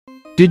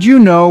Did you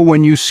know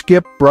when you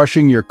skip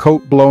brushing your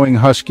coat-blowing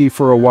husky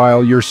for a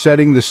while, you're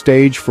setting the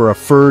stage for a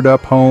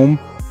furred-up home?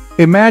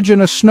 Imagine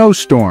a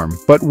snowstorm,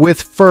 but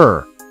with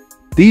fur.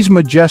 These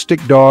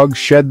majestic dogs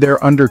shed their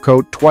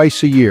undercoat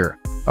twice a year,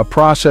 a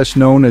process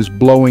known as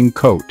blowing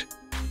coat.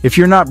 If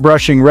you're not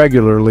brushing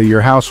regularly,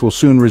 your house will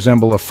soon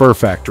resemble a fur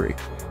factory.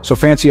 So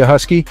fancy a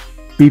husky?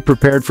 Be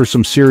prepared for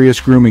some serious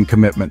grooming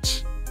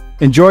commitments.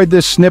 Enjoyed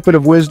this snippet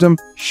of wisdom?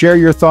 Share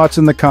your thoughts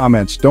in the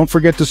comments. Don't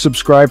forget to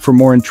subscribe for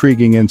more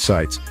intriguing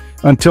insights.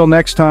 Until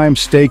next time,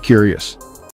 stay curious.